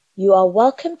You are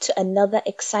welcome to another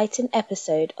exciting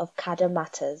episode of CADA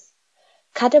Matters.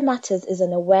 CADA Matters is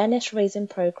an awareness-raising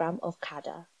program of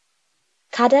CADA.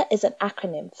 CADA is an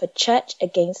acronym for Church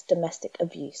Against Domestic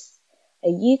Abuse, a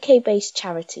UK-based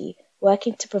charity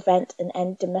working to prevent and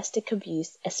end domestic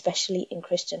abuse, especially in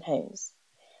Christian homes.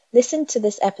 Listen to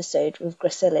this episode with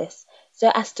Gracilis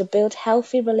so as to build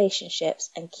healthy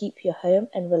relationships and keep your home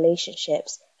and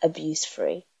relationships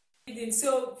abuse-free.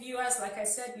 So viewers, like I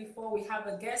said before, we have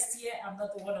a guest here. I'm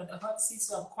not the one on the hot seat,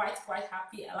 so I'm quite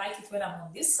happy. I like it when I'm on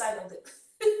this side of the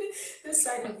this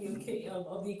side of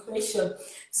the equation.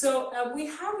 So we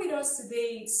have with us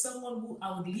today someone who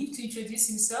I would leave to introduce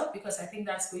himself, because I think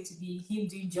that's going to be him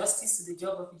doing justice to the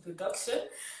job of introduction.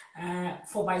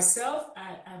 For myself,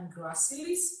 I'm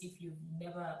Gracilis. If you've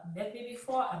never met me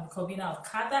before, I'm the convener of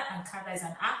CADA, and CADA is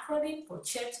an acronym for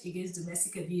Church Against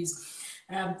Domestic Abuse.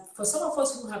 For some of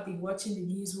us who have been watching the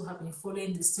news, who have been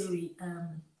following the story,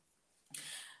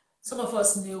 some of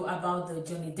us knew about the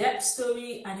Johnny Depp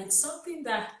story, and it's something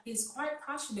that is quite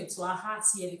passionate to our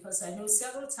hearts here, because I know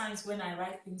several times when I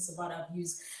write things about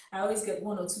abuse, I always get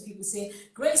one or two people saying,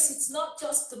 Grace, it's not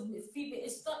just the female,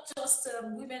 it's not just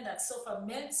women that suffer,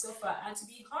 men suffer. And to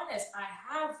be honest, I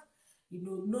have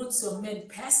known some men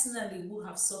personally who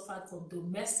have suffered from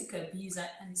domestic abuse,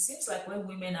 and it seems like when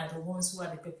women are the ones who are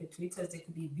the perpetrators, they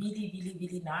could be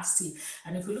really nasty.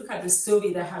 And if we look at the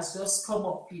story that has just come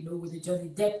up, with the Johnny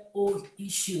Depp old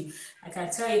issue, I can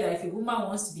tell you that if a woman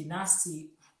wants to be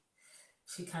nasty,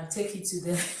 she can take it to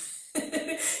the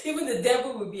even the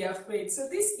devil will be afraid. So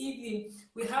this evening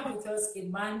we have with us a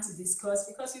man to discuss,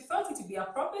 because we thought it would be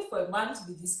appropriate for a man to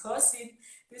be discussing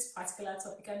this particular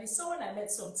topic. And it's someone I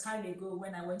met some time ago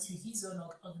when I went to his own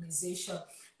organization.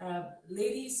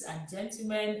 Ladies and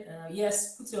gentlemen,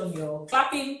 yes, put on your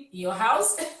clapping in your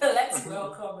house. Let's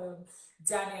welcome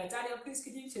Daniel. Daniel, please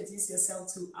could you introduce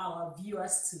yourself to our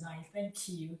viewers tonight? Thank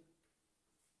you.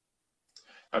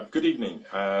 Good evening.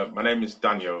 My name is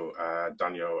Daniel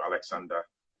Alexander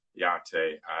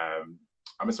Yartey.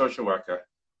 I'm a social worker.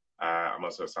 I'm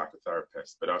also a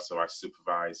psychotherapist, but also I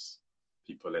supervise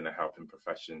people in the helping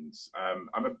professions.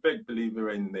 I'm a big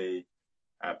believer in the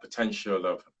potential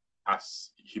of us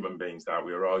human beings, that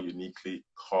we're all uniquely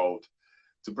called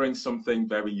to bring something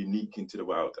very unique into the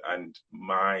world. And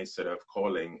my sort of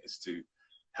calling is to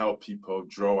help people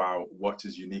draw out what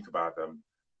is unique about them,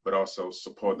 but also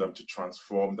support them to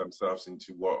transform themselves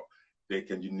into what they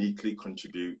can uniquely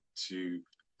contribute to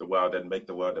the world and make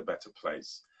the world a better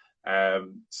place.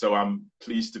 So I'm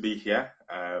pleased to be here,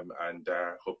 and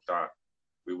hope that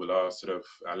we will all sort of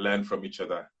learn from each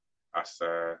other as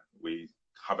we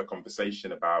have a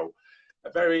conversation about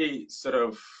a very sort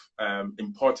of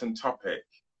important topic,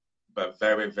 but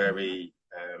very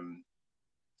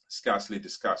scarcely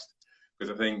discussed.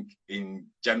 Because I think in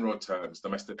general terms,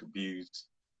 domestic abuse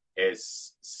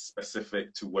is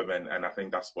specific to women, and I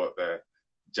think that's what the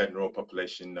general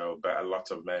population know. But a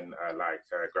lot of men, like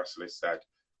Gracilis said,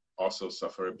 also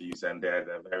suffer abuse, and they're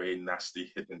the very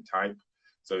nasty hidden type.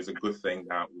 So it's a good thing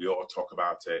that we all talk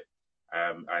about it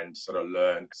and sort of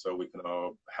learn, so we can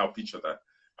all help each other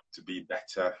to be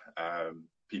better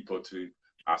people to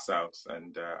ourselves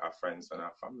and our friends and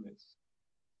our families.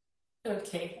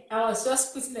 Okay, I was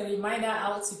just putting a reminder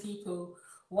out to people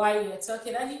while you're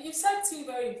talking, and you've said two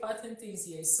very important things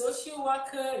here: social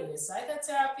worker, you're a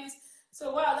psychotherapist.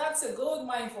 So wow, that's a gold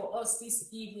mine for us this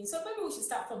evening. So maybe we should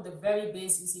start from the very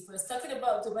basics. If we're talking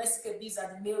about domestic abuse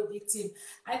and the male victim,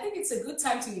 I think it's a good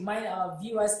time to remind our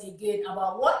viewers again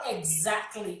about what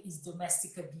exactly is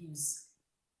domestic abuse.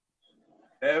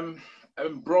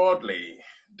 Broadly,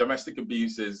 domestic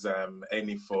abuse is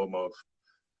any form of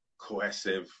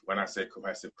coercive, when I say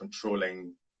coercive,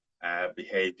 controlling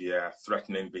behavior,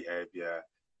 threatening behavior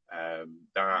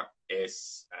that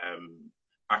is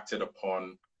acted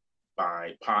upon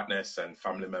by partners and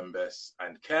family members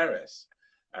and carers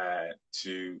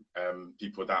to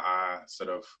people that are sort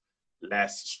of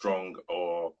less strong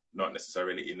or not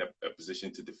necessarily in a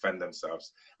position to defend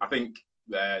themselves. I think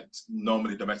that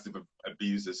normally domestic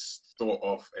abuse is thought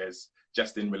of as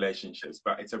just in relationships,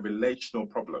 but it's a relational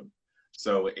problem.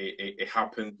 So it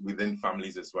happens within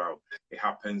families as well. It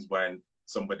happens when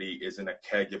somebody is in a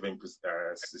caregiving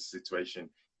situation,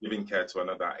 giving care to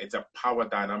another. It's a power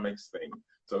dynamics thing.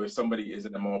 So if somebody is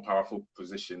in a more powerful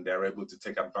position, they're able to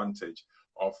take advantage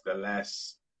of the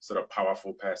less sort of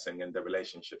powerful person in the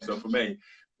relationship. So for me,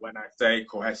 when I say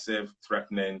coercive,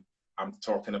 threatening, I'm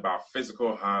talking about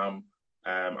physical harm,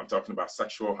 I'm talking about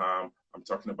sexual harm, I'm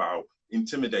talking about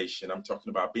intimidation, I'm talking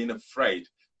about being afraid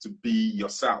to be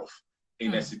yourself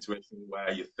in a situation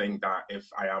where you think that if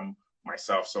I am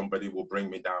myself, somebody will bring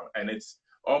me down. And it's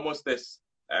almost this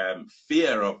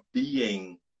fear of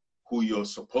being who you're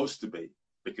supposed to be,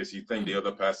 because you think the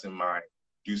other person might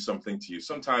do something to you.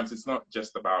 Sometimes it's not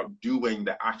just about doing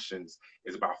the actions,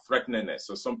 it's about threatening it.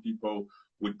 So some people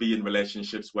would be in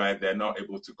relationships where they're not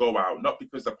able to go out, not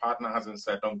because the partner hasn't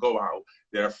said don't go out,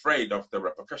 they're afraid of the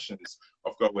repercussions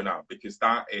of going out because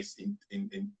that is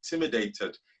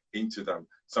intimidated into them.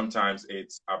 Sometimes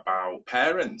it's about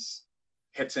parents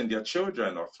hitting their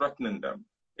children or threatening them.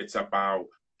 It's about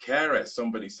carers,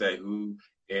 somebody say who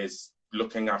is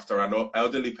looking after an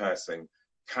elderly person,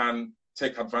 can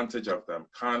take advantage of them,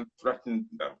 can threaten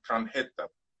them, can hit them,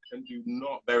 can do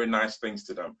not very nice things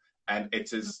to them. And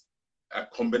it is a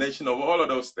combination of all of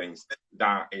those things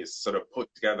that is sort of put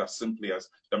together simply as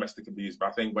domestic abuse. But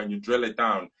I think when you drill it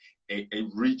down, it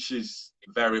reaches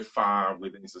very far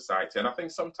within society. And I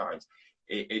think sometimes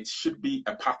it should be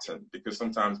a pattern, because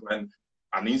sometimes when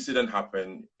an incident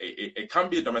happens, it can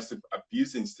be a domestic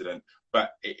abuse incident,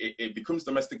 but it becomes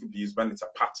domestic abuse when it's a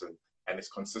pattern and it's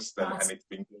consistent and it's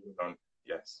been going on.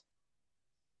 Yes.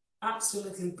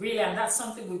 Absolutely brilliant. That's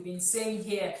something we've been saying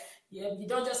here. You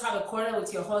don't just have a quarrel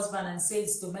with your husband and say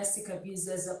it's domestic abuse.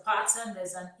 There's a pattern,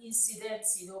 there's an incident,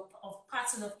 of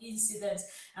pattern of incidents.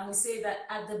 And we say that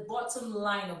at the bottom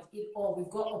line of it all, we've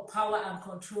got a power and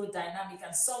control dynamic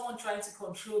and someone trying to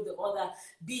control the other,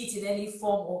 be it in any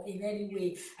form or in any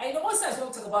way. I know most times when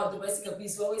we talk about domestic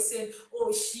abuse, we're always saying,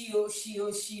 oh, she, oh, she,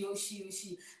 oh, she, oh, she, oh,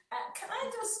 she. Can I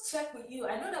just check with you?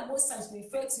 I know that most times we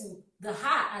refer to the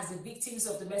her as the victims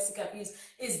of domestic abuse.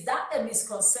 Is that a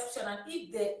misconception? And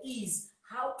if there is,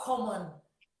 how common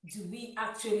do we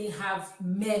actually have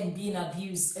men being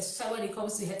abused, especially when it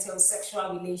comes to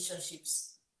heterosexual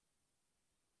relationships?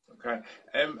 Okay,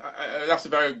 that's a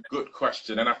very good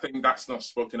question. And I think that's not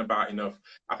spoken about enough.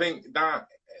 I think that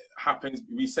happens,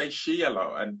 we say she a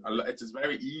lot, and it is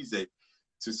very easy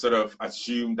to sort of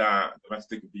assume that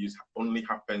domestic abuse only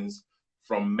happens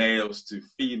from males to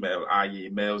female,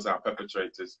 i.e. males are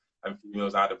perpetrators and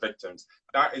females are the victims.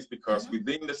 That is because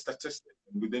within the statistics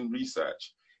and within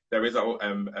research, there is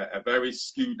a very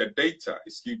skewed, the data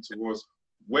is skewed towards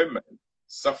women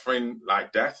suffering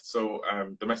like death. So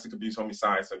domestic abuse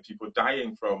homicides and people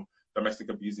dying from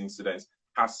domestic abuse incidents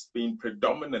has been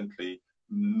predominantly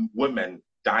women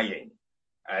dying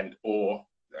and or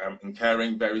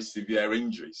incurring very severe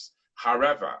injuries.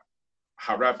 However,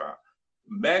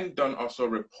 men don't also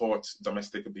report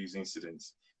domestic abuse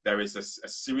incidents. There is a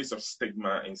series of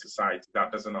stigma in society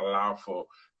that doesn't allow for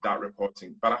that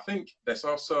reporting. But I think there's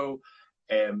also,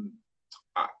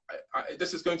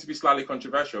 this is going to be slightly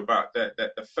controversial, but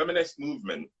the feminist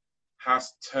movement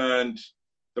has turned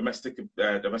domestic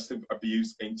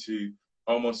abuse into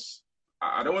almost,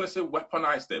 I don't want to say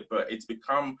weaponized it, but it's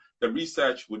become, the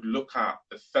research would look at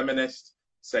the feminist,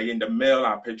 saying the male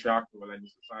are patriarchal in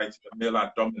society, the male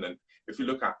are dominant. If you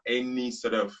look at any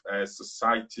sort of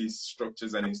society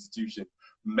structures and institutions,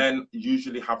 men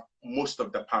usually have most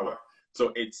of the power.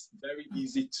 So it's very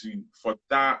easy for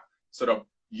that sort of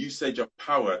usage of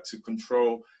power to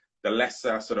control the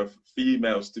lesser sort of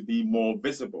females to be more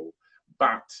visible.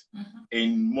 But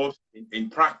in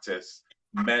practice,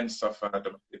 men suffer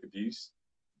domestic abuse,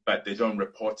 but they don't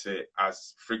report it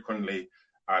as frequently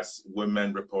as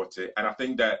women report it. And I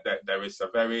think that there is a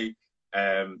very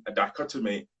a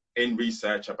dichotomy in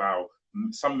research about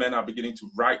some men are beginning to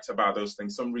write about those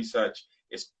things. Some research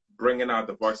is bringing out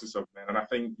the voices of men. And I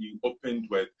think you opened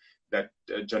with that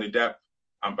Johnny Depp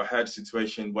Amber Heard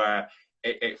situation where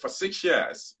for 6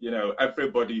 years,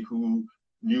 everybody who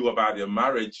knew about their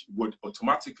marriage would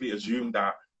automatically assume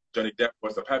that Johnny Depp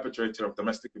was the perpetrator of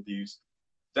domestic abuse.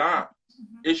 That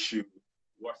issue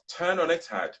was turned on its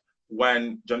head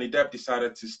when Johnny Depp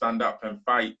decided to stand up and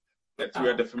fight through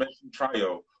a defamation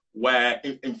trial, where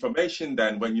information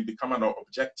then, when you become an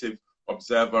objective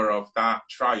observer of that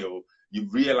trial, you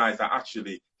realize that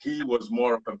actually he was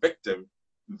more of a victim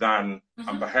than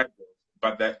Amber Heard was.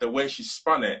 But the way she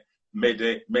spun it made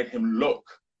him look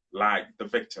like the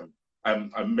victim.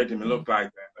 And made him look like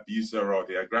the abuser or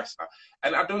the aggressor.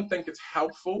 And I don't think it's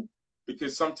helpful,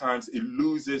 because sometimes it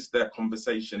loses the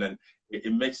conversation and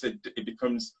it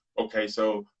becomes, okay,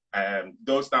 so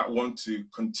those that want to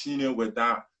continue with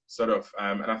that sort of,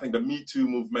 and I think the Me Too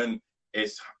movement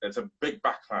it's a big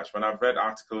backlash. When I've read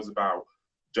articles about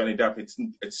Johnny Depp,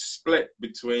 it's split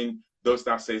between those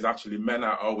that says actually men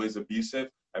are always abusive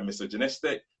and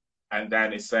misogynistic, and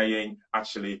then it's saying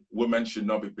actually women should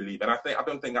not be believed. And I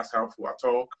don't think that's helpful at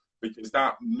all, because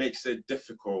that makes it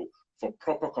difficult for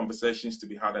proper conversations to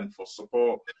be had and for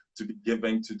support to be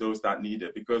given to those that need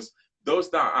it. Because those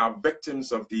that are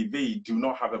victims of DV do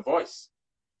not have a voice.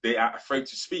 They are afraid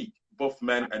to speak, both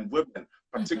men and women.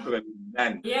 particularly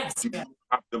men, Yes. do not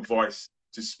have the voice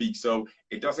to speak. So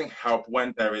it doesn't help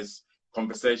when there is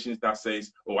conversations that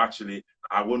says, oh, actually,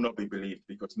 I will not be believed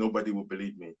because nobody will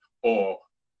believe me, or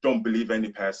don't believe any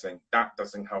person. That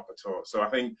doesn't help at all. So I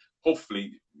think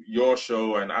hopefully your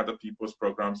show and other people's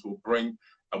programs will bring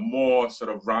a more sort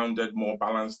of rounded, more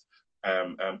balanced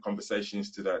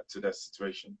conversations to that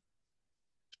situation.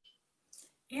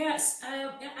 Yes,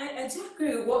 I do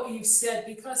agree with what you've said,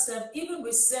 because even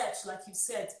research, like you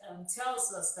said,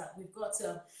 tells us that we've got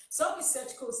some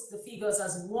research quotes the figures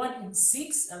as 1 in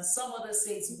 6, and some others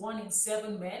say it's 1 in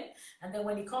 7 men. And then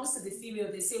when it comes to the female,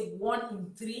 they say 1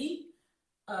 in 3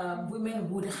 women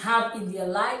would have in their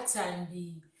lifetime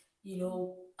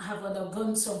have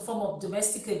undergone some form of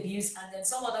domestic abuse. And then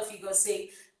some other figures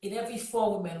say in every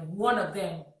 4 women, 1 of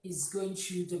them is going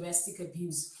through domestic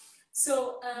abuse.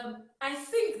 So I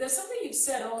think there's something you've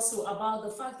said also about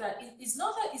the fact that it's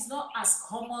not as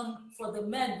common for the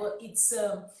men, but it's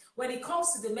when it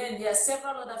comes to the men, there are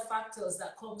several other factors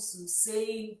that comes to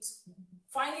saying,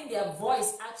 finding their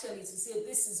voice actually to say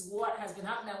this is what has been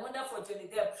happening. I wonder for Johnny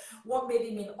Depp, what made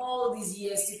him in all these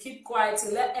years to keep quiet,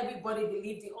 to let everybody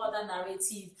believe the other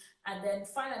narrative. And then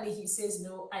finally he says,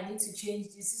 no, I need to change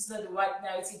this. This is not the right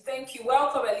narrative. Thank you.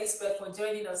 Welcome, Elizabeth, for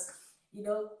joining us.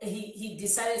 He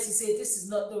decided to say this is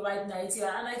not the right narrative.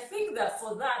 And I think that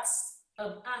for that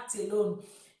act alone,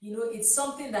 it's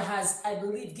something that has, I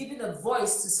believe, given a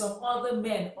voice to some other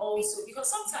men also. Because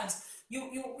sometimes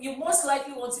you most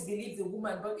likely want to believe the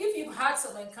woman, but if you've had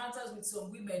some encounters with some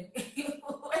women,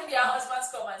 when their husbands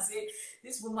come and say,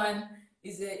 this woman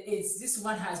this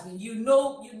woman has been, you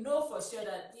know for sure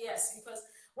that yes, because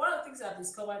one of the things I've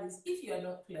discovered is if you are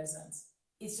not pleasant,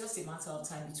 it's just a matter of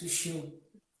time, it will show.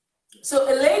 So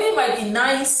a lady might be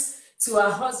nice to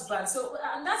her husband. So,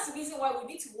 and that's the reason why we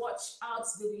need to watch out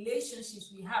the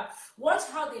relationships we have. Watch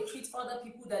how they treat other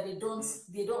people that they don't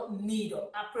need, or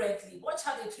apparently. Watch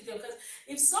how they treat them. Because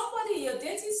if you're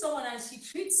dating someone and she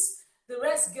treats the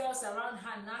rest girls around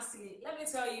her nastily, let me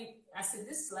tell you, I said,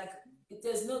 this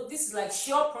is like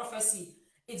sure prophecy.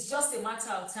 It's just a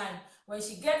matter of time. When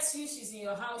she gets you, she's in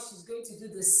your house, she's going to do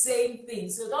the same thing.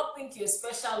 So don't think you're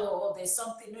special or there's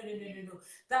something. No.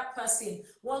 That person,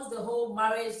 once the whole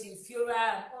marriage, the furor,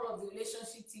 and all of the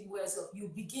relationship team wears off, you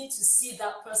begin to see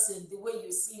that person the way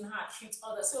you're seeing her treat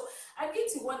others. So I begin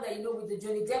to wonder, with the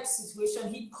Johnny Depp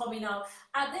situation, him coming out,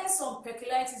 are there some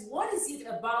peculiarities? What is it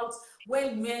about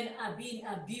when men are being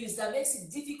abused that makes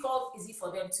it difficult? Is it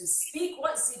for them to speak?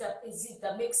 What is it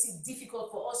that makes it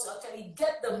difficult for us to actually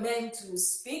get the men to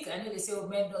speak? I know they say,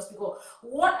 men don't speak.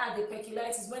 What are the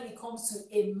peculiarities when it comes to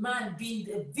a man being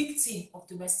the victim of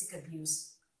domestic abuse?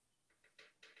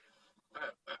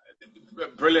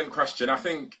 Brilliant question. I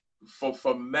think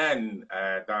for men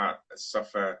that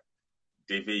suffer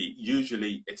DV,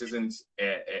 usually it isn't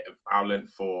a violent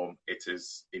form. It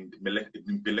is in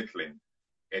belittling.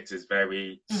 It is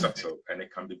very subtle, and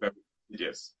it can be very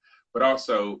insidious. But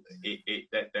also,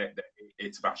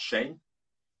 it's about shame,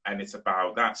 and it's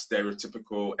about that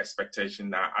stereotypical expectation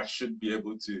that I should be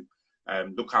able to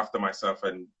look after myself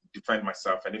and defend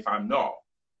myself. And if I'm not,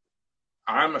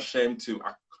 I'm ashamed to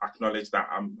acknowledge that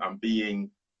I'm being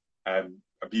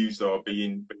abused or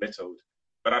being belittled.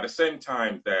 But at the same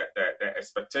time, the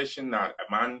expectation that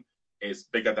a man is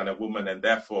bigger than a woman, and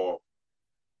therefore,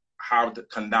 how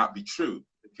can that be true?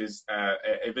 Because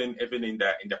even in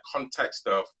the context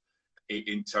of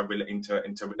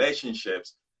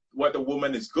interrelationships, what the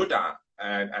woman is good at,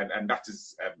 and that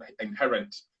is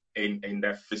inherent in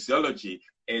their physiology,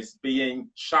 is being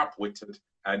sharp-witted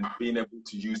and being able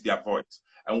to use their voice.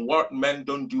 And what men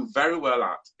don't do very well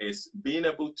at is being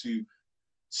able to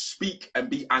speak and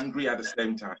be angry at the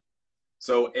same time.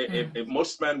 So if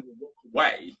most men will walk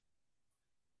away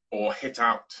or hit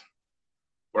out,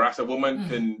 whereas a woman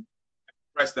can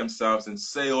express themselves and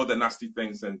say all the nasty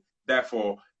things, and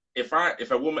therefore, if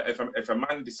a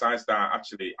man decides that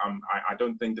actually I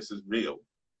don't think this is real,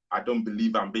 I don't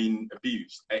believe I'm being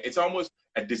abused, it's almost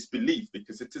a disbelief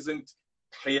because it isn't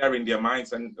clear in their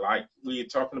minds. And like we were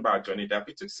talking about Johnny Depp,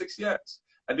 it took 6 years,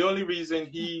 and the only reason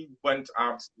he went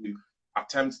out to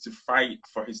attempt to fight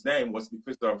for his name was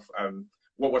because of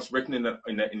what was written in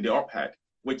the op-ed,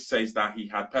 which says that he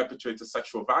had perpetrated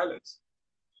sexual violence,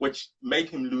 which made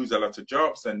him lose a lot of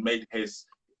jobs and made his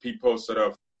people sort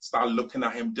of start looking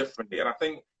at him differently. And I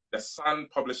think the Sun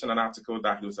publishing an article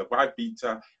that he was a wife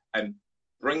beater and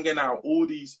bringing out all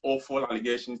these awful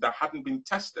allegations that hadn't been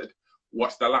tested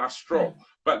was the last straw.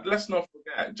 But let's not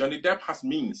forget, Johnny Depp has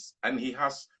means, and he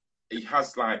has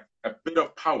like a bit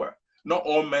of power. Not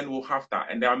all men will have that.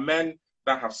 And there are men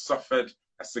that have suffered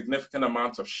a significant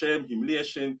amount of shame,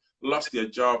 humiliation, lost their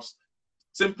jobs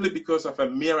simply because of a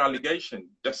mere allegation.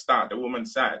 Just that the woman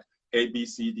said A, B,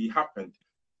 C, D happened.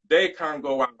 They can't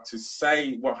go out to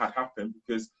say what had happened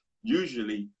because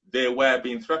usually they were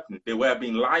being threatened, they were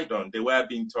being lied on, they were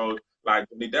being told, like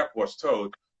Johnny Depp was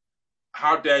told,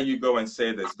 how dare you go and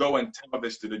say this? Go and tell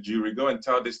this to the jury, go and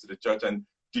tell this to the judge, and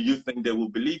do you think they will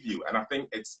believe you? And I think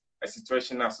it's a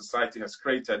situation our society has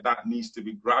created that needs to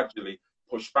be gradually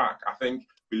pushed back. I think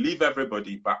believe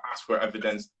everybody, but ask for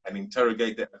evidence and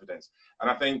interrogate the evidence. And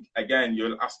I think, again,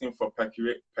 you're asking for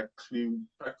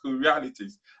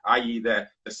peculiarities, i.e. the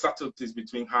subtleties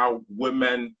between how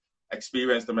women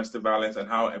experience domestic violence and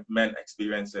how men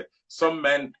experience it. Some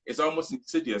men, it's almost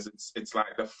insidious. It's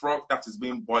like the frog that is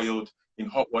being boiled in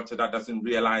hot water that doesn't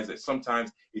realize it.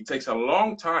 Sometimes it takes a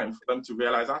long time for them to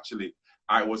realize, actually,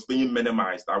 I was being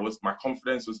minimized. My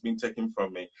confidence was being taken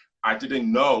from me. I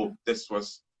didn't know this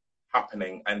was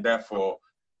happening. And therefore,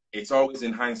 it's always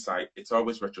in hindsight. It's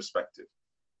always retrospective.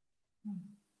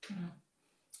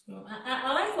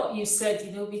 I like what you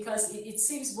said, because it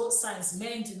seems both sides,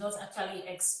 men do not actually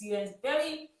experience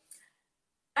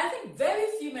I think very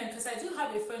few men, because I do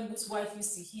have a friend whose wife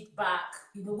used to hit back,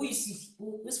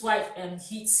 whose wife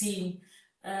hits him.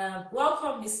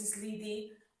 Welcome, Mrs.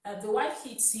 Liddy. The wife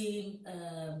hits him,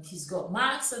 he's got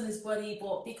marks on his body,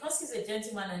 but because he's a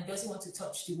gentleman and doesn't want to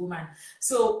touch the woman.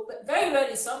 So very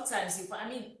rarely sometimes,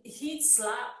 he'd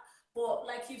slap, but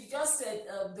like you just said,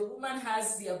 the woman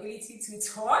has the ability to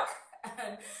talk,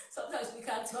 and sometimes we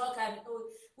can talk and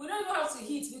we don't know how to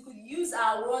hit. We could use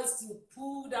our words to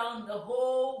pull down the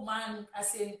whole man,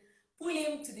 as in pull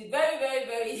him to the very, very,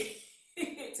 very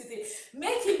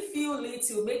make him feel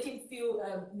little, make him feel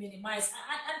minimized.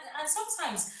 And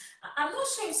sometimes, I'm not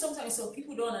sure if sometimes some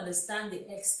people don't understand the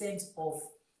extent of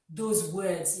those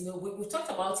words. We've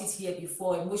talked about it here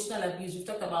before, emotional abuse. We've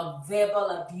talked about verbal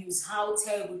abuse, how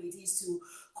terrible it is to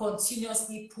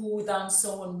continuously pull down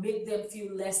someone, make them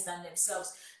feel less than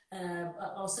themselves.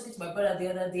 I was talking to my brother the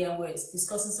other day and we were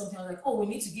discussing something. I was like, we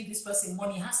need to give this person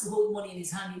money. He has to hold money in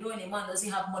his hand. When a man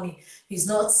doesn't have money, he's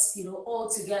not, all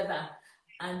together.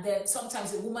 And then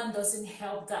sometimes a woman doesn't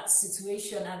help that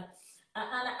situation. And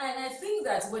I think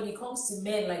that when it comes to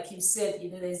men, like you said,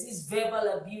 there's this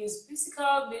verbal abuse,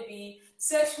 physical, maybe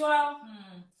sexual.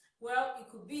 Well, it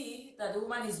could be that the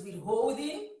woman is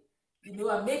withholding,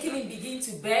 and making him begin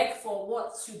to beg for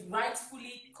what should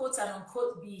rightfully, quote and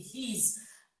unquote, be his.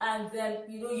 And then,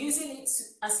 using it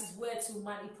as it were to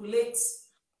manipulate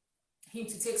him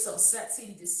to take some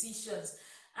certain decisions.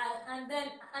 And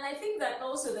I think that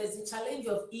also there's a challenge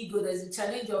of ego. There's a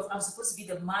challenge of, I'm supposed to be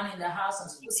the man in the house. I'm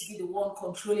supposed to be the one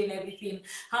controlling everything.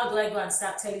 How do I go and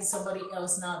start telling somebody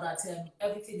else now that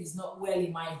everything is not well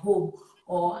in my home?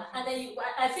 And then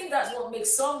I think that's what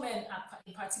makes some men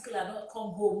in particular not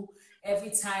come home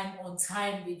every time on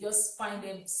time. They just find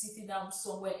them sitting down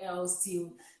somewhere else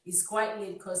till it's quite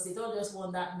late because they don't just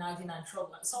want that nagging and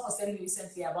trouble. Someone was telling me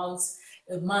recently about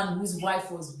a man whose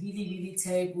wife was really, really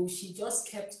terrible. She just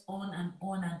kept on and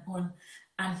on and on.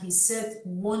 And he said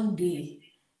one day,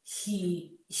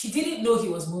 she didn't know he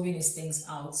was moving his things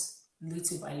out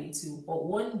little by little. But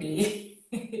one day,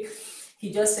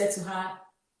 he just said to her,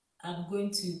 I'm going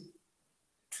to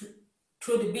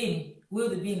throw the bin, wheel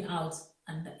the bin out.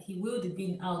 And he wheeled the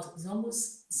bin out. It's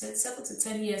almost 7 to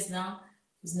 10 years now.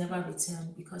 He's never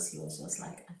returned because he was just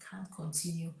like, I can't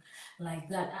continue like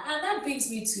that. And that brings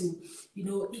me to,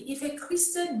 if a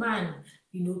Christian man,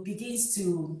 begins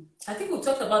to, I think we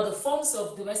talked about the forms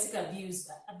of domestic abuse.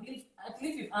 I believe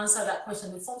you've answered that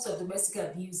question. The forms of domestic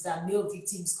abuse that male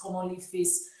victims commonly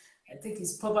face, I think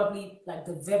is probably like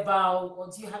the verbal,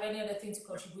 or do you have any other thing to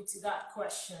contribute to that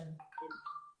question?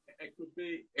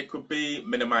 It could be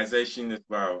minimization as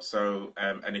well. So,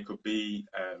 and it could be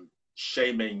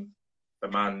shaming the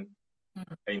man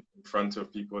in front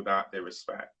of people that they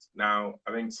respect. Now,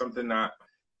 I think something that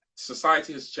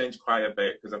society has changed quite a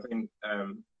bit, because I think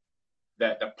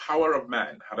that the power of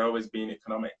men had always been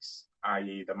economics,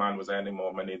 i.e. the man was earning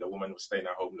more money, the woman was staying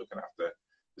at home looking after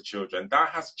the children. That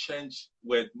has changed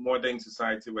with modern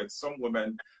society, with some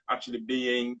women actually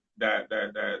being the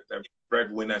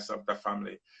breadwinners of the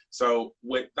family. So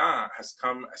with that has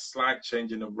come a slight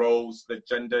change in the roles, the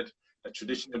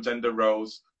traditional gender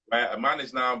roles, where a man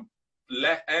is now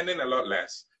earning a lot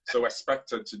less, so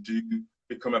expected to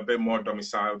become a bit more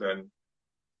domiciled and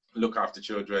look after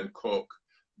children, cook,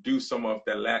 do some of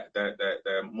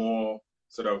the more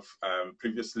sort of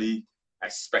previously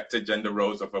expected gender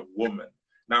roles of a woman.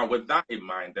 Now, with that in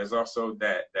mind, there's also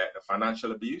the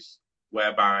financial abuse,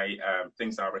 whereby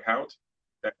things are withheld,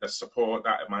 the support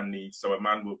that a man needs. So a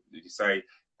man will say,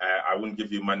 I won't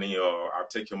give you money, or I'll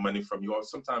take your money from you. Or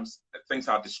sometimes things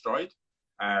are destroyed.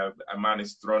 A man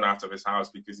is thrown out of his house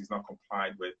because he's not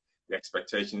complied with the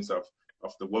expectations of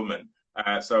the woman.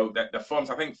 So that the forms,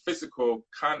 I think physical,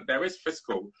 there is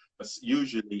physical, but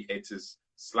usually it is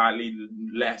slightly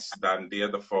less than the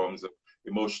other forms of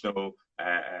emotional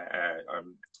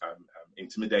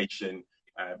intimidation,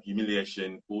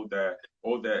 humiliation, all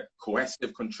the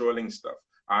coercive controlling stuff,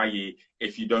 i.e.,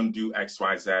 if you don't do X,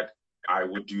 Y, Z, I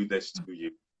will do this to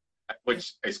you,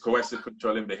 which is coercive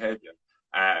controlling behavior.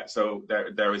 So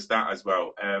there is that as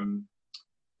well.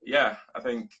 Yeah, I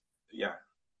think, yeah.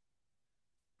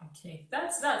 Okay,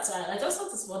 that's I just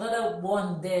thought this another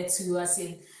one there too, as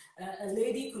in a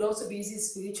lady could also be using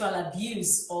spiritual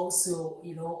abuse also,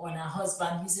 you know, on her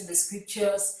husband, using the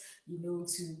scriptures, you know,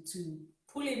 to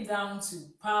pull him down, to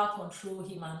power control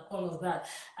him and all of that.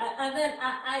 And then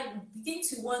I begin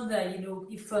to wonder, you know,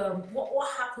 if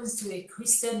what happens to a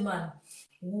Christian man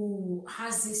who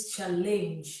has this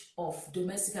challenge of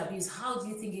domestic abuse? How do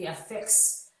you think it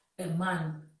affects a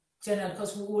man generally?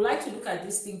 Because we would like to look at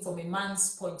this thing from a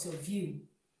man's point of view.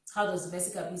 How does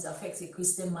domestic abuse affect a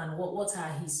Christian man? What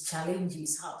are his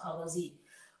challenges? How does he?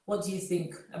 What do you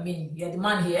think? I mean, you're the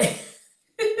man here.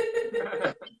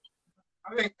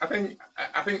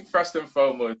 I think first and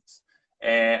foremost,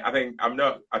 I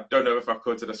don't know if I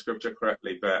quoted the scripture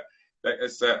correctly, but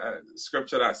it's a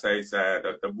scripture that says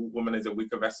that the woman is a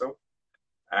weaker vessel,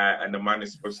 and the man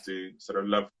is supposed to sort of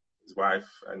love his wife.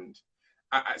 And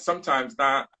sometimes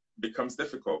that becomes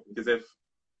difficult, because if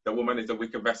the woman is a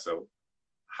weaker vessel,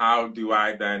 how do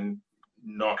I then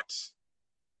not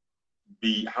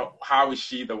be, how is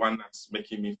she the one that's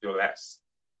making me feel less?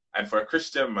 And for a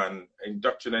Christian man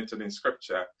indoctrinated in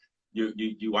scripture,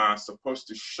 you are supposed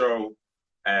to show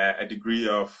a degree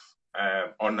of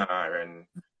honor and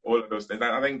all of those things.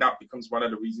 And I think that becomes one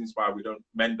of the reasons why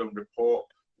men don't report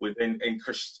within in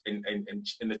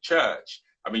the church.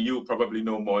 I mean, you probably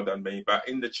know more than me, but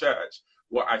in the church,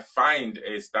 what I find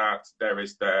is that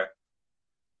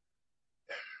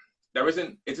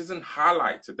it isn't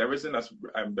highlighted. There isn't, as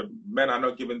the men are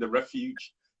not given the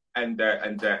refuge and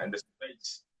the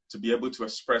space to be able to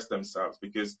express themselves,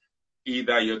 because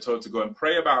either you're told to go and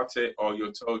pray about it, or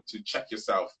you're told to check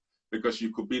yourself, because you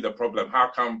could be the problem. How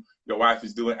come your wife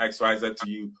is doing X, Y, Z to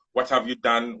you? What have you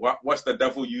done? What's the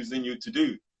devil using you to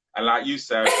do? And like you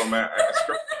said, from a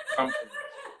scripture company,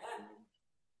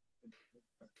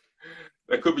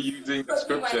 they could be using the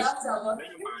scriptures.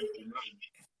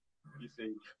 You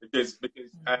see, because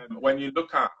when you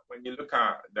look at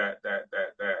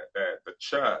the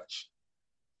church,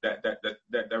 that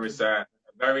there is a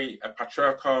very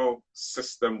patriarchal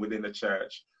system within the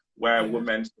church where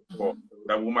women support.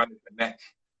 The woman is the neck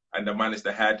and the man is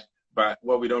the head. But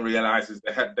what we don't realize is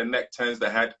the neck turns the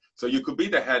head. So you could be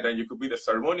the head and you could be the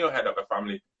ceremonial head of the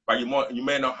family, but you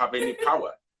may not have any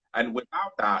power. And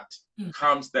without that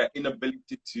comes the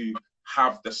inability to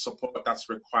have the support that's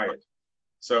required.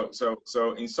 So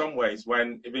in some ways,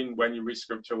 when you read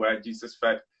scripture where Jesus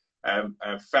fed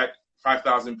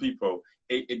 5,000 people,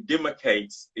 it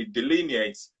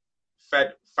delineates,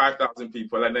 fed 5,000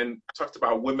 people, and then talked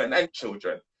about women and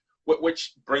children,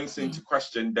 which brings into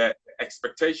question the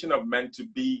expectation of men to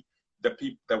be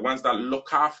the ones that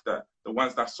look after, the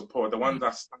ones that support, the ones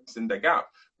that stands in the gap.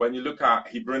 When you look at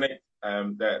Hebraic,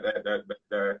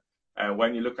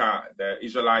 when you look at the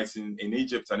Israelites in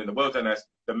Egypt and in the wilderness,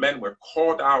 the men were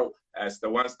called out as the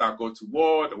ones that go to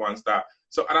war, the ones that.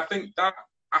 So, and I think that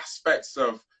aspects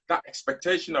of that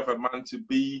expectation of a man to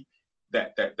be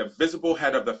the visible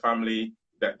head of the family,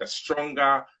 the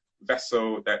stronger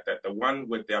vessel, the one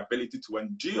with the ability to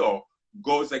endure,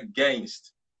 goes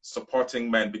against supporting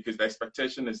men, because the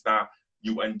expectation is that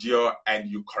you endure and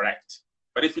you correct.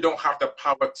 But if you don't have the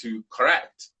power to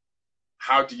correct,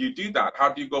 how do you do that?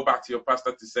 How do you go back to your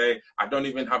pastor to say, I don't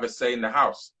even have a say in the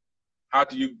house? How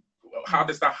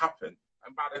does that happen?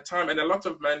 And by the time, and a lot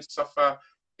of men suffer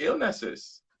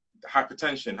illnesses,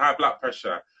 hypertension, high blood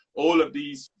pressure, all of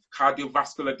these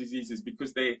cardiovascular diseases,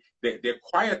 because they're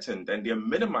quietened and they're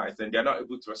minimized and they're not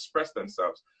able to express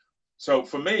themselves. So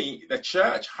for me, the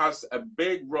church has a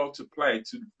big role to play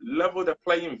to level the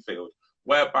playing field,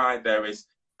 whereby there is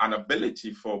an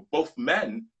ability for both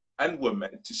men and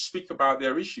women to speak about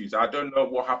their issues. I don't know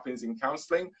what happens in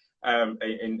counseling,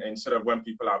 in sort of when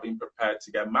people are being prepared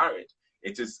to get married.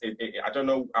 I don't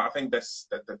know. I think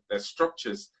the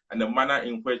structures and the manner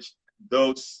in which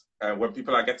those, when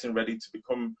people are getting ready to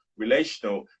become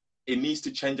relational, it needs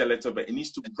to change a little bit. It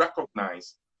needs to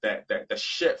recognize the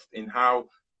shift in how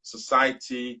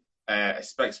society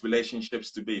expects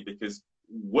relationships to be, because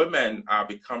women are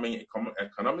becoming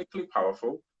economically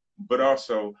powerful. but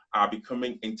also are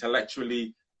becoming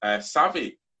intellectually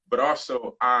savvy, but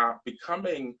also are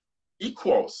becoming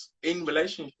equals in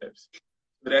relationships.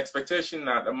 The expectation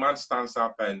that a man stands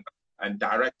up and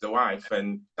direct the wife,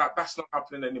 and that's not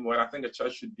happening anymore. And I think a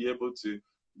church should be able to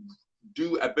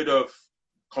do a bit of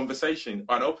conversation,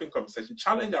 an open conversation,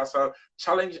 challenge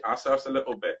ourselves a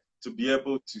little bit to be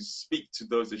able to speak to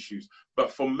those issues.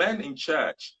 But for men in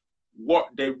church, what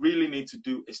they really need to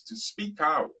do is to speak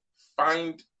out.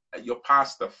 Find your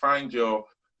pastor, find your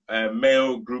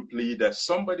male group leader,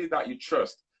 somebody that you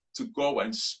trust, to go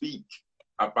and speak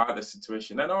about the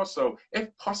situation. And also,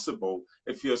 if possible,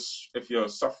 if you're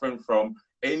suffering from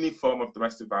any form of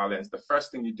domestic violence, the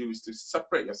first thing you do is to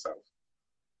separate yourself,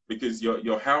 because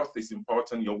your health is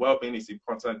important, your well-being is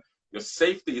important, your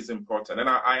safety is important. And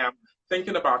I am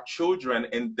thinking about children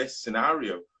in this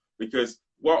scenario, because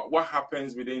what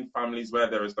happens within families where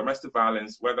there is domestic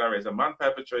violence, whether it's a man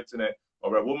perpetrating it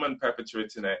or a woman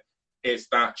perpetrating it, is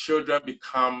that children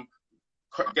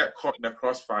get caught in the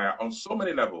crossfire on so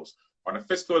many levels. On a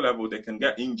physical level, they can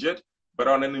get injured, but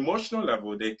on an emotional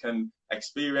level, they can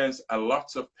experience a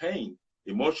lot of pain,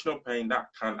 emotional pain that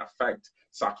can affect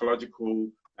psychological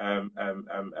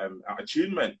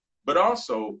attunement. But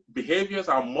also, behaviors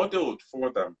are modeled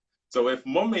for them. So if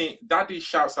daddy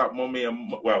shouts at mommy,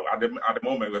 well, at the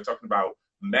moment we're talking about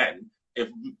men, if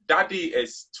daddy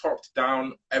is talked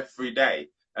down every day,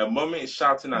 and mommy is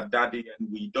shouting at daddy, and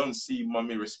we don't see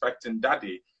mommy respecting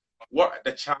daddy, what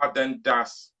the child then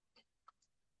does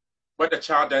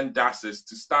is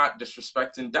to start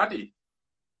disrespecting daddy,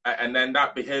 and then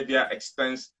that behavior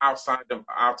extends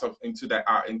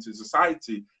into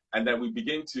society, and then we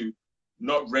begin to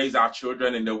not raise our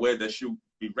children in the way they should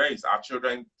be raised. Our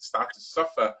children start to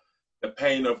suffer the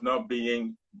pain of not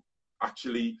being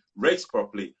actually raised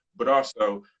properly, but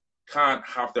also can't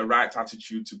have the right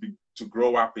attitude to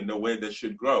grow up in the way they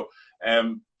should grow.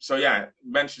 So yeah,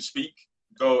 men should speak,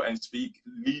 go and speak,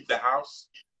 leave the house,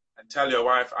 and tell your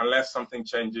wife, unless something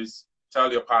changes,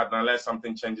 tell your partner, unless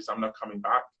something changes, I'm not coming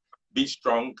back. Be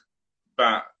strong,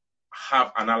 but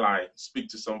have an ally, speak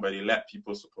to somebody, let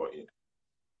people support you.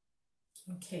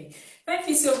 Okay, thank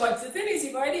you so much. The thing is,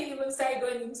 you've already even started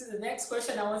going into the next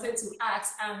question I wanted to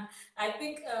ask, and I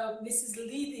think Mrs.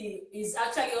 Liddy is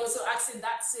actually also asking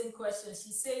that same question.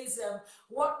 She says,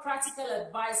 what practical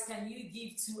advice can you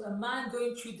give to a man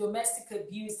going through domestic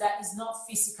abuse that is not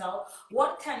physical?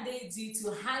 What can they do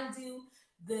to handle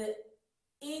the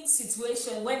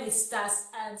situation when it starts,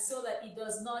 and so that it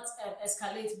does not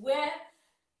escalate, where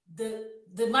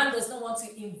the man does not want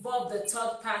to involve the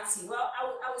third party? Well,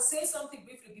 I will say something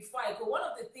briefly before I go. One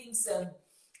of the things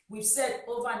we've said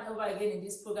over and over again in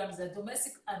this program is that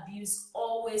domestic abuse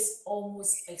always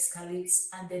almost escalates,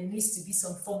 and there needs to be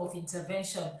some form of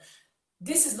intervention.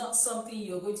 This is not something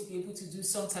you're going to be able to do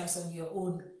sometimes on your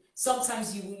own.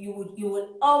 Sometimes you would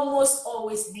almost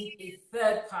always need a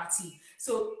third party.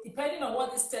 So depending on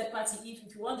what this third party is,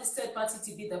 if you want this third party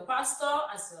to be the pastor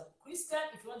as a Christian,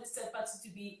 if you want this third party to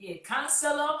be a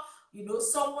counselor,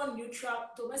 someone neutral,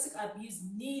 domestic abuse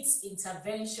needs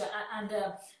intervention. And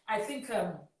I think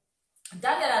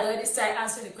Daniel had already started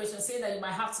answering the question, saying that you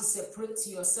might have to separate to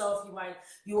yourself,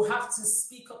 you will have to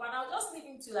speak up. And I'll just leave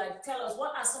him to tell us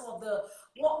what are some of the,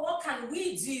 what can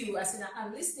we do? As in,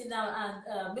 I'm listening now,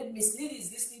 and maybe Miss Lily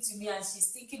is listening to me, and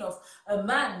she's thinking of a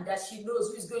man that she knows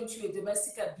who is going through a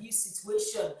domestic abuse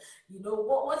situation.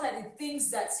 What are the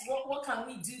things what can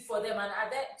we do for them? And are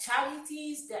there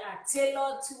charities that are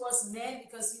tailored towards men?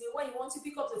 Because when you want to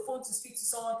pick up the phone to speak to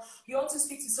someone, you want to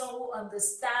speak to someone who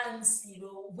understands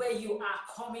where you are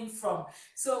coming from.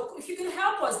 So if you can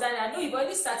help us, Daniel, I know you've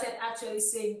already started actually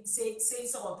saying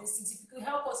some of these things. If you could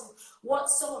help us, what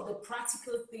some of the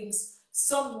practical things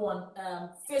someone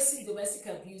facing domestic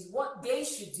abuse, what they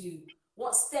should do,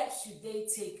 what steps should they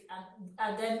take,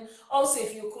 and then also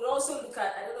if you could also look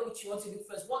at, I don't know what you want to do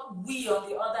first, what we on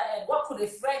the other end, what could a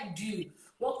friend do,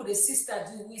 what could a sister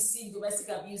do who is seeing domestic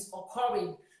abuse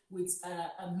occurring with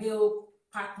a male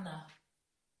partner?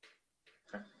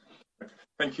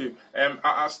 Thank you.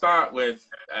 I'll start with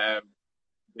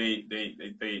the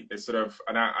sort of,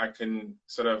 and I can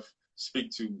sort of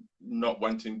speak to not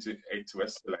wanting to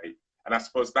escalate. And I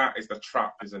suppose that is the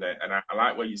trap, isn't it? And I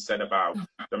like what you said about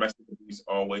domestic abuse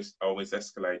always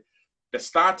escalate. The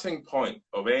starting point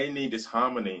of any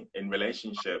disharmony in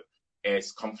relationship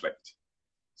is conflict.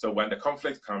 So when the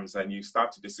conflict comes and you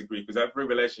start to disagree, because every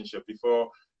relationship, before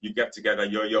you get together,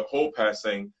 you're your whole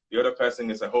person, the other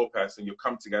person is a whole person, you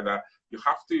come together, you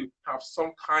have to have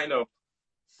some kind of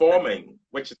forming,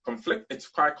 which is it's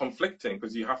quite conflicting,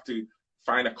 because you have to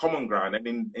find a common ground. And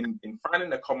in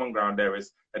finding a common ground, there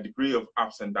is a degree of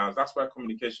ups and downs. That's where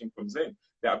communication comes in.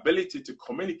 The ability to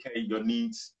communicate your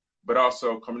needs, but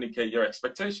also communicate your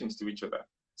expectations to each other,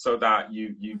 so that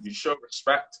you show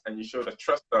respect and you show the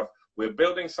trust of, we're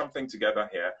building something together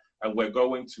here and we're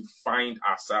going to find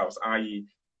ourselves, i.e.,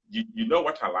 you know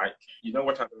what I like, you know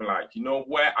what I don't like, you know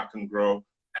where I can grow,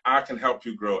 I can help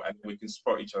you grow, and we can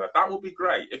support each other. That would be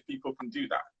great if people can do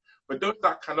that. But those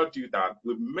that cannot do that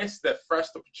will miss their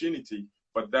first opportunity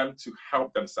for them to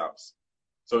help themselves.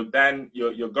 So then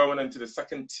you're going into the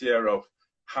second tier of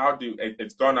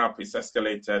it's gone up, it's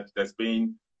escalated, there's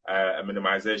been a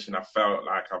minimization, I felt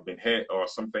like I've been hit or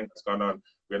something has gone on,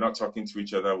 we're not talking to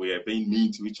each other, we are being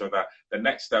mean to each other. The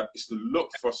next step is to look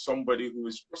for somebody who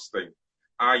is trusting,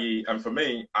 i.e., and for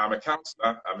me, I'm a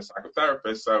counselor, I'm a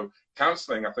psychotherapist, so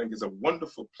counseling, I think, is a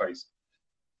wonderful place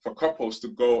for couples to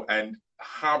go and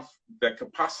have the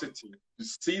capacity to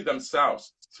see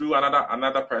themselves through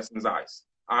another person's eyes,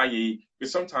 i.e.,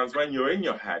 because sometimes when you're in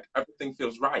your head, everything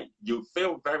feels right. You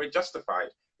feel very justified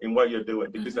in what you're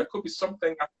doing, because there could be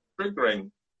something that's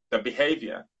triggering the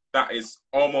behavior that is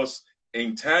almost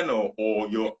internal or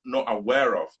you're not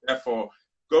aware of. Therefore,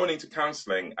 going into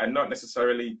counseling, and not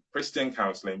necessarily Christian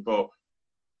counseling, but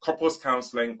couples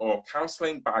counseling or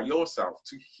counseling by yourself,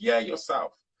 to hear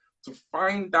yourself, to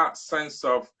find that sense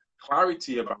of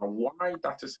clarity about why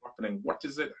that is happening. What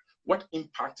is it? What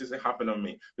impact is it having on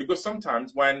me? Because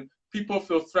sometimes when people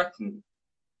feel threatened,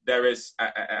 there is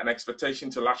an expectation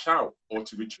to lash out or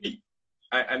to retreat.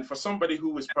 And for somebody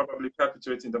who is probably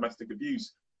perpetuating domestic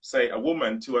abuse, say a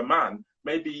woman to a man,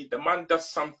 maybe the man does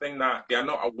something that they are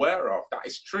not aware of that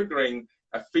is triggering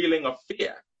a feeling of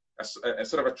fear, a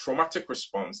sort of a traumatic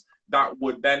response that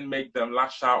would then make them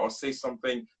lash out or say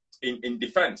something in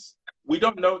defense. We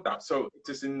don't know that. So it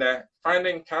is in the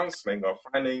finding counseling or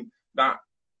finding that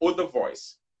other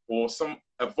voice, or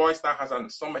a voice that has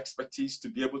some expertise to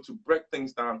be able to break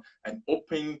things down and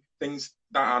open things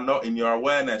that are not in your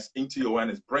awareness into your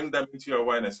awareness, bring them into your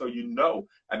awareness so you know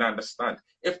and understand.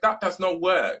 If that does not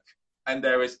work and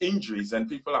there is injuries and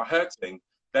people are hurting,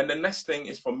 then the next thing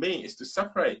is for me is to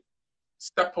separate,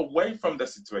 step away from the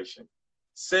situation,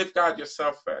 safeguard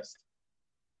yourself first,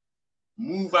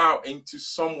 move out into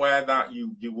somewhere that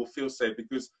you will feel safe,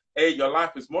 because A, your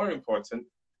life is more important,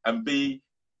 and B,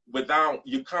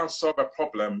 you can't solve a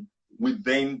problem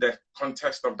within the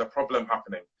context of the problem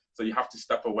happening. So you have to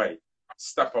step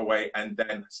away and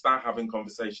then start having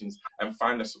conversations and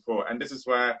find the support. And this is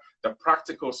where the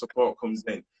practical support comes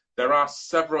in. There are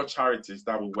several charities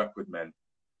that will work with men.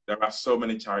 There are so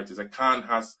many charities. Can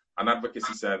has an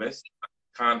advocacy service.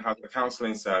 Can has a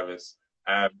counseling service.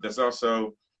 There's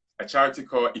also a charity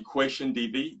called Equation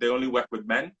DV. They only work with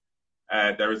men.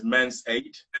 There is Men's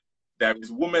Aid. There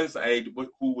is Women's Aid,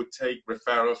 who would take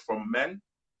referrals from men.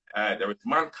 There is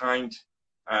Mankind,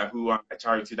 who are a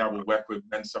charity that will work with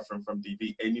men suffering from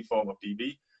DV, any form of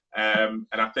DV. And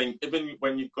I think even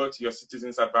when you go to your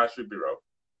Citizens Advisory Bureau,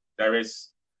 there is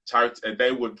charity,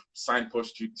 they would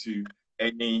signpost you to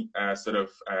any sort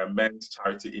of men's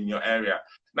charity in your area.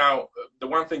 Now, the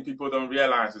one thing people don't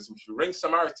realize is if you ring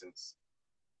Samaritans,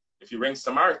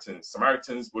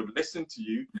 Samaritans would listen to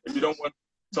you. If you don't want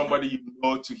somebody you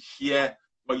know to hear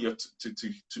what you're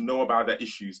to know about the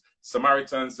issues,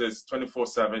 Samaritans is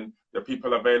 24/7. There are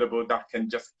people available that can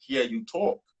just hear you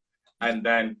talk. And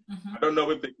then I don't know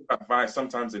if they give advice,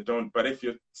 sometimes they don't, but if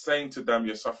you're saying to them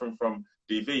you're suffering from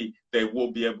DV, they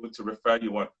will be able to refer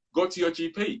you on. Go to your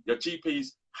GP. Your GPs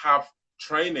have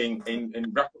training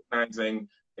in recognizing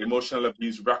emotional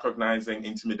abuse, recognizing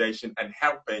intimidation, and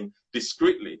helping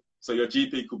discreetly. So your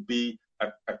GP could be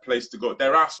a place to go.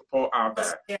 There are support out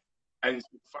there. And as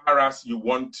far as you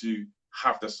want to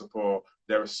have the support,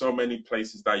 there are so many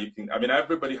places that you can. I mean,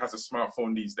 everybody has a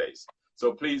smartphone these days.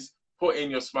 So please put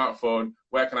in your smartphone,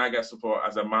 where can I get support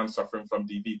as a man suffering from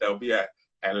DV? There'll be a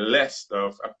list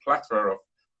of a plethora of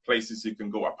places you can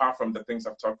go, apart from the things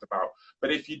I've talked about.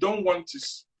 But if you don't want to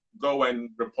go and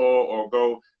report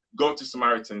or go to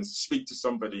Samaritans, speak to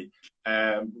somebody,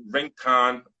 ring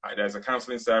Khan. There's a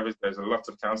counseling service. There's a lot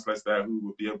of counselors there who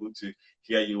will be able to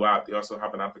hear you out. They also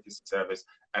have an advocacy service.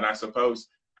 And I suppose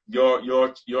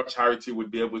your charity would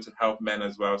be able to help men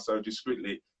as well. So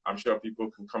discreetly, I'm sure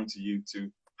people can come to you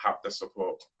to have the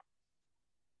support.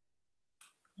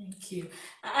 Thank you.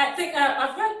 I think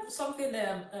I've read something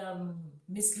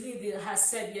Miss Lee has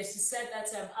said. Yes, she said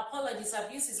that apologies,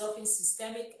 abuse is often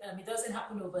systemic. It doesn't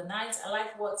happen overnight. I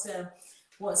like what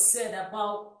was said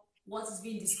about what is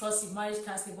being discussed in marriage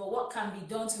counseling, but what can be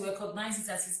done to recognize it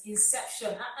at its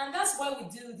inception. And that's why we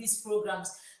do these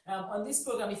programs. On this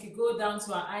program, if you go down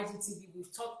to our IGTV,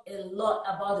 we've talked a lot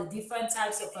about the different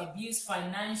types of abuse,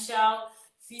 financial,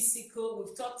 physical.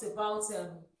 We've talked about,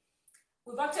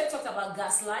 we've actually talked about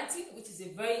gaslighting, which is a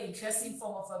very interesting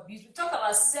form of abuse. We talked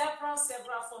about several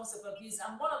forms of abuse.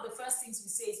 And one of the first things we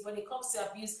say is when it comes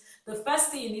to abuse, the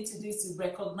first thing you need to do is to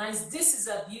recognize this is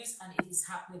abuse and it is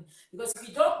happening. Because if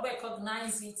you don't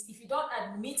recognize it, if you don't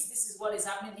admit this is what is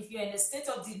happening, if you're in a state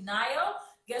of denial,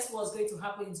 guess what's going to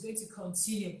happen? It's going to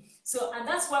continue. So, and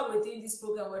that's why we're doing this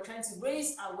program. We're trying to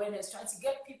raise awareness, trying to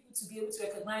get people to be able to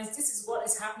recognize this is what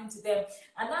is happening to them.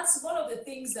 And that's one of the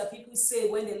things that people say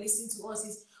when they listen to us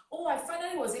is, oh, I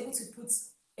finally was able to put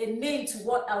a name to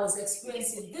what I was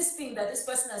experiencing. This thing that this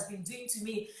person has been doing to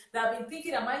me, that I've been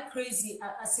thinking, am I crazy?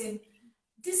 As in,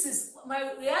 this is,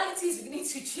 my reality is beginning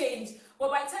to change.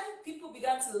 But by the time people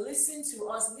began to listen to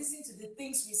us, listen to the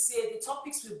things we say, the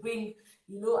topics we bring,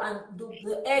 you know, and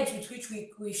the edge with which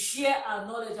we share our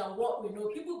knowledge and what we know,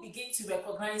 people begin to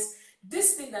recognize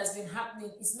this thing that's been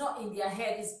happening is not in their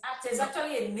head. There's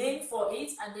actually a name for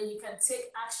it, and then you can take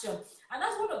action. And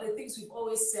that's one of the things we've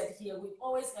always said here. We've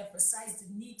always emphasized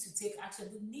the need to take action,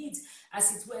 the need,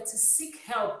 as it were, to seek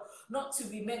help, not to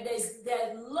remain. There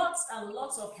are lots and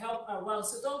lots of help around,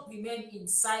 so don't remain in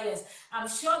silence. I'm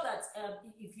sure that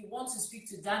if you want to speak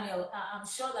to Daniel, I'm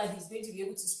sure that he's going to be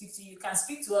able to speak to you. You can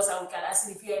speak to us, and we can ask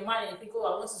him. If you're a man and you think,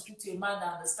 oh, I want to speak to a man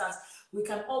that understands, we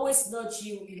can always nudge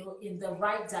you, you know, in the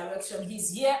right direction.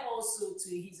 He's here also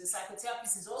he's a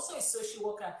psychotherapist, he's also a social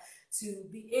worker, to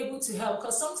be able to help,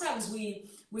 because sometimes we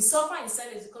suffer in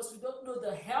silence because we don't know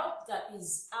the help that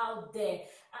is out there.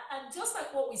 And just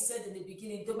like what we said in the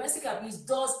beginning, domestic abuse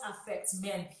does affect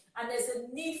men, and there's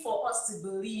a need for us to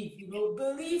believe, you know,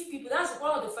 believe people. That's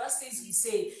one of the first things we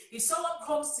say. If someone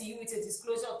comes to you with a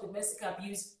disclosure of domestic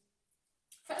abuse,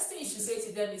 first thing you should say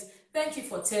to them is, thank you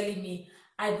for telling me.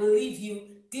 I believe you.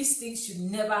 These things should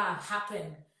never have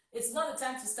happened. It's not the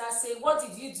time to start saying, what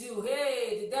did you do?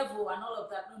 Hey, the devil and all of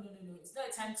that. No. It's not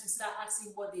a time to start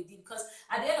asking what they did, because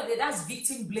at the end of the day, that's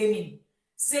victim blaming.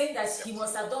 Saying that he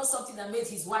must have done something that made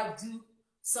his wife do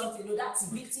something. No,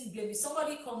 that's victim blaming.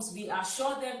 Somebody comes, we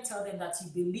assure them, tell them that you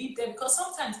believe them, because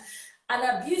sometimes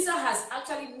an abuser has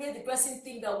actually made the person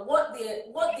think that what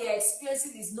they're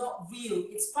experiencing is not real.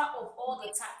 It's part of all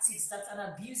the tactics that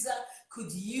an abuser could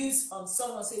use on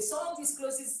someone. So if someone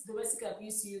discloses domestic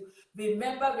abuse to you,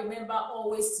 remember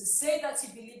always to say that you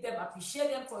believe them,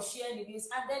 appreciate them for sharing the news,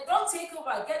 and then don't take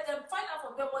over. Get them, find out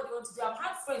from them what they want to do. I've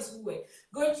had friends who were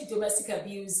going through domestic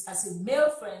abuse as a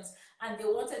male friends, and they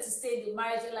wanted to stay in the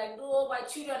marriage. They're like, no, my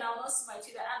children, I will not see my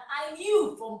children. And I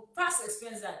knew from past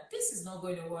experience that this is not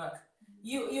going to work.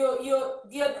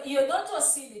 You're not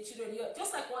just seeing the children, you're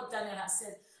just like what Daniel has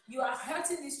said, you are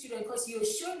hurting these children because you're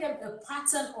showing them a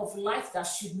pattern of life that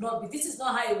should not be. This is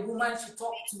not how a woman should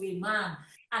talk to a man.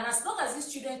 And as long as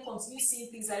these children continue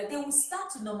seeing things like that, they will start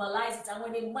to normalize it. And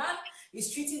when a man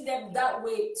is treating them that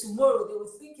way, tomorrow they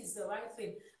will think it's the right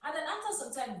thing. And then after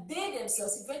some time, they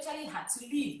themselves eventually had to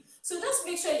leave. So just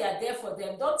make sure you're there for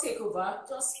them. Don't take over.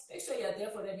 Just make sure you're there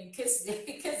for them in case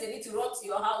they need to run to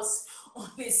your house on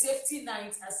a safety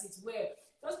night, as it were.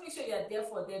 Just make sure you're there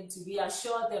for them, to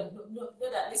reassure them. Know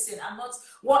that, listen, I'm not,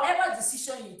 whatever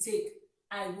decision you take,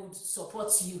 I would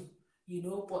support you, you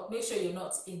know, but make sure you're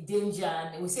not in danger.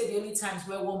 And we say the only times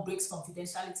where one breaks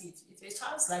confidentiality, if a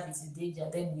child's life is in danger,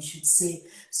 then we should say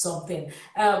something.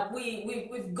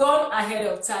 We've gone ahead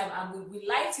of time, and we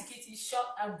like to keep it short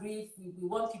and brief. We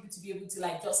want people to be able to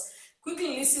like just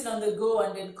quickly listen on the go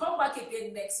and then come back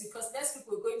again next week, because next week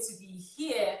we're going to be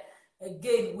here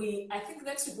again. I think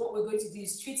next week what we're going to do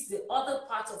is treat the other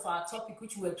part of our topic,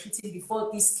 which we were treating before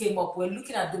this came up. We're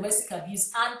looking at domestic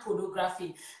abuse and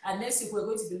pornography. And next week we're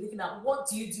going to be looking at what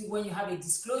do you do when you have a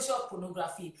disclosure of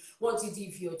pornography? What do you do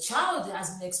if your child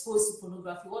has been exposed to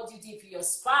pornography? What do you do if your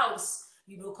spouse,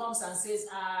 you know, comes and says,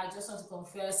 I just want to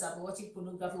confess, I've been watching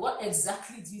pornography? What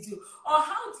exactly do you do? Or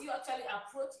how do you actually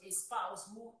approach a spouse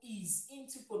who is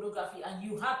into pornography and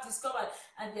you have discovered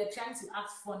and they're trying to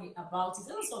act funny about it?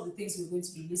 Those are the things we're going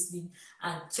to be listening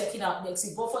and checking out next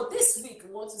week. But for this week,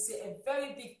 we want to say a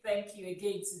very big thank you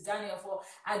again to Daniel for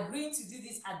agreeing to do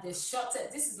this at the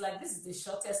shortest. This is the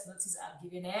shortest notice I've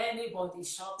given anybody.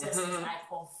 Shortest, I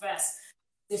confess.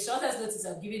 The shortest notice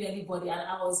I've given anybody, and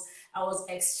I was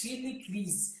extremely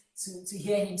pleased to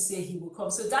hear him say he will come.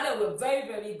 So Daniel, we're very,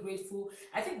 very grateful.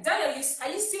 I think, Daniel, are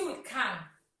you still with CAN?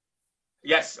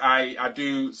 Yes, I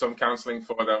do some counselling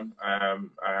for them. I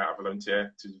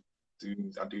volunteer to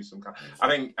do some. I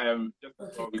think just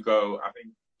before we go, I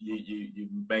think you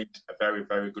made a very,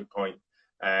 very good point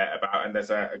about, and there's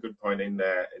a good point in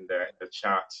the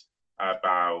chat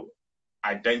about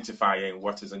identifying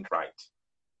what isn't right.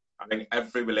 I think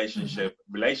every relationship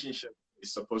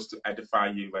is supposed to edify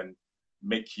you and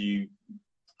make you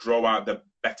grow out the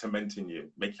betterment in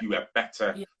you, make you a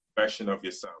better version of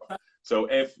yourself. So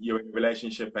if you're in a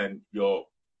relationship and you're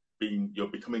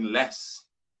becoming less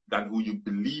than who you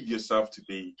believe yourself to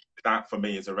be, that for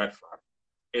me is a red flag.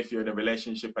 If you're in a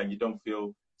relationship and you don't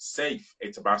feel safe,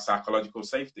 it's about psychological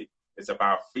safety. It's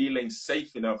about feeling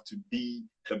safe enough to be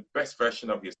the best version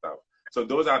of yourself. So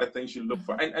those are the things you look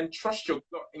for. And trust your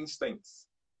gut instincts.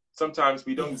 Sometimes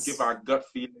we don't give our gut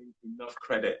feeling enough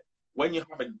credit. When you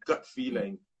have a gut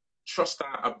feeling, trust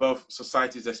that above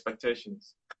society's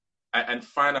expectations. And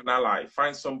find an ally.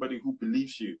 Find somebody who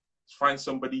believes you. Find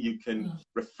somebody you can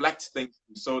reflect things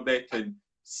so they can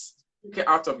take it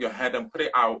out of your head and put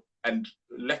it out and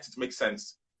let it make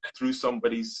sense through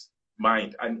somebody's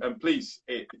mind. And please,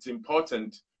 it's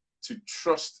important to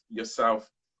trust yourself,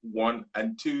 one,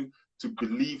 and two, to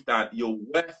believe that you're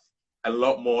worth a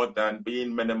lot more than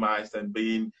being minimized and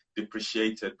being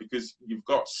depreciated, because you've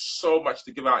got so much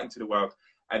to give out into the world.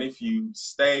 And if you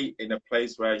stay in a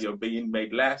place where you're being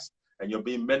made less and you're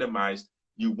being minimized,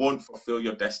 you won't fulfill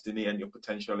your destiny and your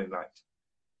potential in life.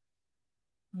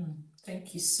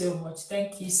 Thank you so much.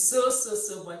 Thank you so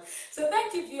much. So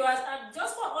thank you, viewers. And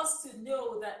just for us to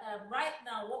know that right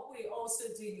now, what we're also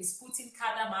doing is putting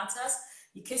Kada Matters.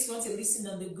 In case you want to listen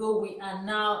on the go, we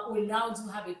now do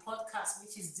have a podcast,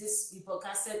 which is this, we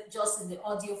podcasted just in the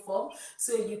audio form.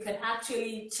 So you can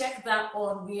actually check that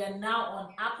on. We are now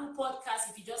on Apple Podcasts.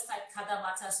 If you just type Kada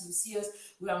Matters, you see us.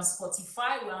 We're on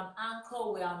Spotify, we're on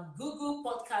Anchor, we're on Google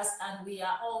Podcasts, and we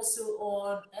are also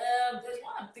on, there's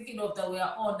one I'm thinking of that we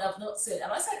are on, I've not said.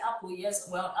 Have I said Apple? Yes,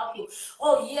 we're on Apple.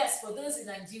 Oh yes, for those in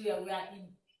Nigeria, we are in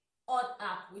Odd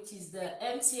App, which is the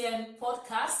MTN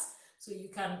podcast. So you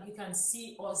can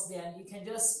see us there, and you can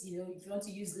just, if you want to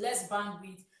use less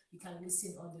bandwidth, you can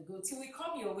listen on the go. Till we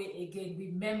come your way again,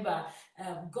 remember,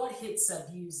 God hates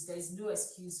abuse. There is no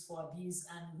excuse for abuse.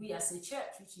 And we as a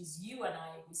church, which is you and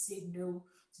I, we say no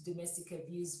to domestic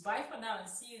abuse. Bye for now, and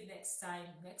see you next time,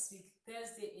 next week,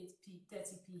 Thursday,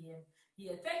 8:30 p.m.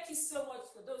 here. Thank you so much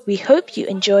for those. We hope you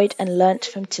enjoyed and learnt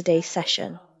from today's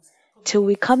session. Till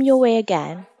we come your way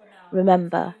again,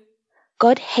 remember,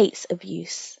 God hates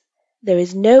abuse. There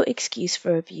is no excuse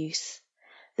for abuse.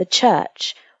 The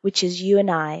church, which is you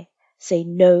and I, say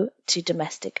no to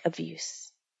domestic abuse.